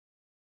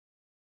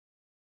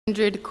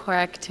100 core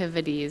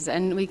activities,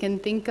 and we can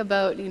think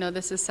about,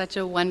 this is such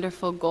a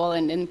wonderful goal,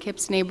 and in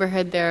Kip's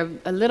neighborhood there are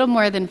a little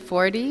more than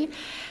 40,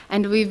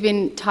 and we've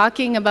been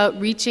talking about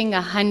reaching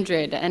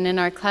 100, and in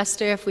our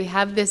cluster, if we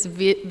have this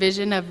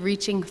vision of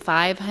reaching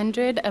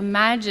 500,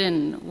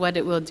 imagine what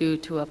it will do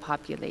to a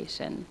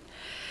population.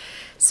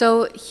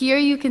 So here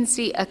you can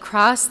see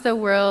across the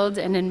world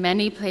and in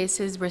many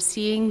places we're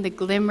seeing the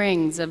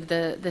glimmerings of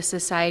the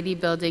society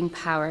building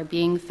power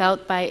being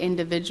felt by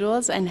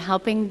individuals and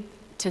helping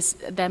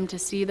them to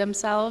see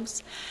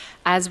themselves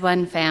as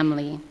one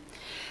family.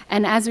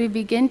 And as we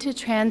begin to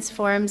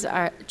transform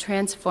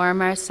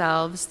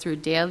ourselves through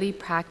daily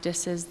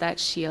practices that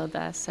shield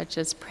us, such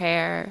as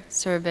prayer,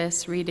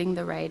 service, reading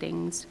the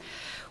writings,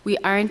 we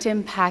aren't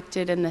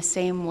impacted in the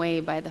same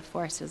way by the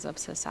forces of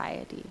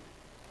society.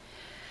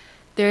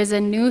 There is a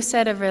new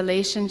set of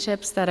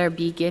relationships that are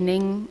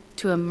beginning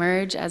to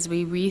emerge as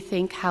we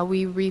rethink how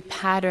we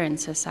repattern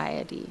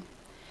society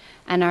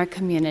and our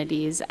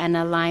communities and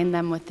align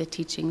them with the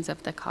teachings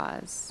of the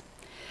cause.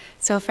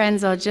 So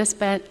friends, I'll just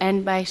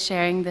end by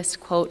sharing this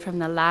quote from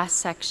the last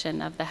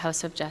section of the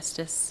House of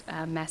Justice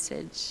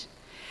message.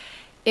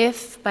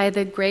 If, by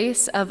the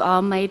grace of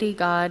Almighty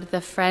God,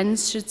 the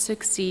Friends should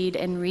succeed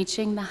in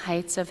reaching the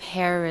heights of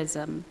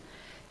heroism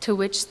to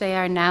which they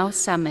are now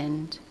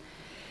summoned,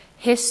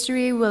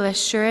 history will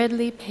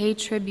assuredly pay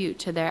tribute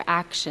to their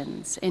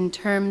actions in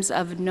terms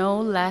of no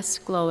less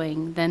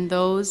glowing than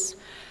those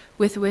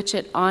with which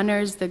it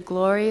honors the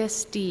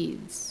glorious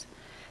deeds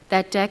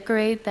that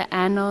decorate the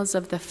annals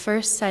of the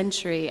first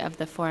century of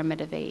the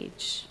formative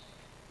age.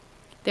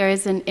 There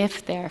is an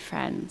if there,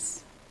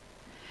 friends.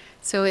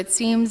 So it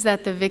seems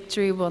that the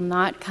victory will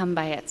not come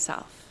by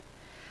itself,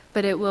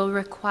 but it will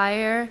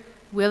require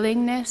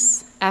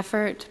willingness,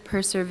 effort,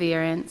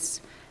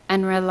 perseverance,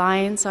 and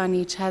reliance on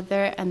each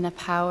other and the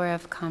power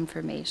of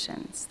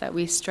confirmations, that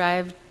we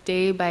strive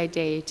day by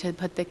day to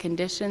put the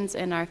conditions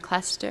in our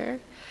cluster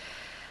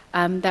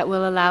that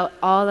will allow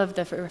all of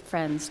the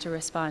friends to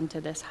respond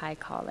to this high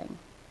calling.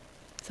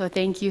 So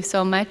thank you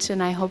so much,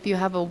 and I hope you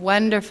have a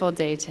wonderful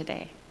day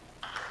today.